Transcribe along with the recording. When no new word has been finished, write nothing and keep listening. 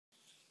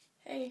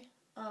Hey,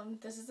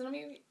 this is gonna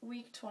be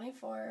week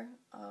 24.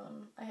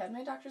 I had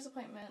my doctor's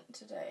appointment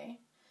today.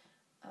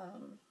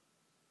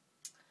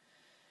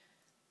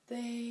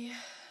 They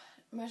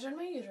measured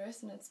my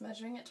uterus and it's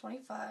measuring at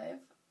 25.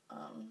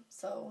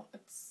 So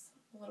it's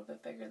a little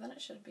bit bigger than it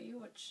should be,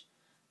 which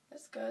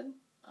is good.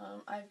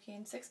 I've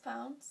gained 6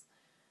 pounds.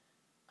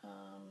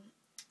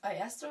 I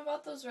asked him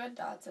about those red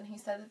dots and he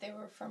said that they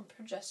were from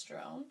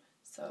progesterone.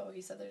 So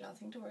he said there's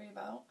nothing to worry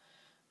about.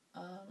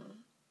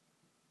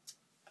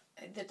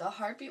 The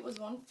heartbeat was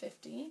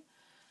 150.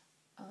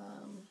 I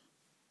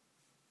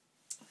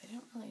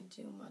didn't really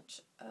do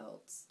much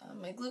else.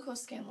 My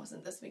glucose scan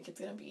wasn't this week. It's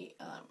going to be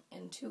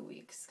in 2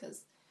 weeks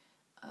because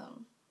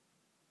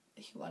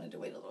he wanted to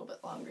wait a little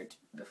bit longer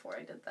before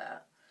I did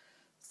that.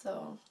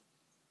 So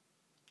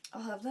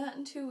I'll have that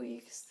in 2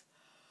 weeks.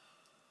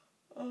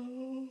 But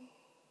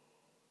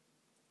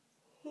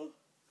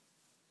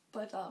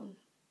I'm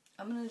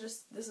going to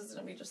this is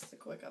going to be just a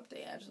quick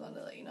update. I just wanted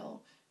to let you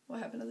know what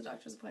happened at the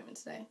doctor's appointment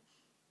today.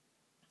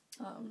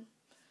 I'm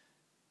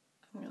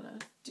going to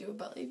do a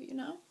belly view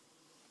now.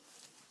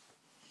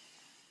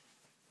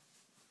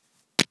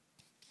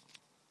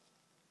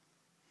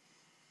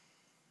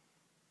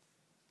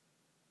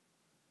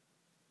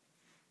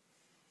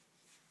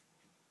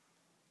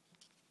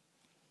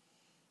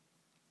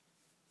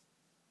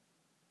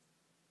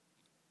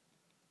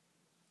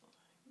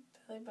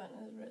 Belly button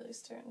is really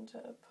starting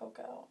to poke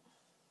out.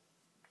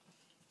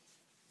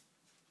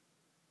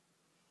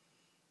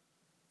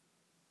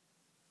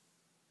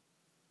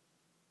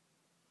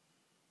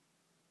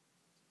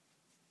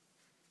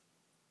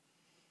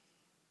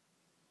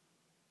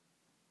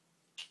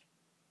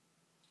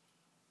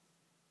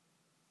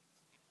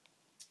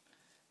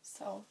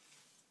 So,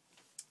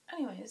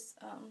 anyways,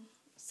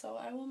 so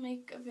I will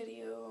make a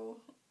video.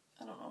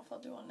 I don't know if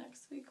I'll do one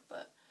next week,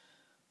 but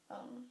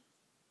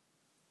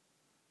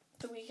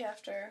the week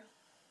after,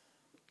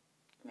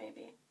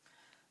 maybe.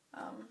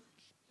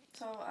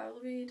 So I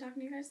will be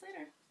talking to you guys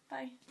later.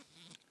 Bye.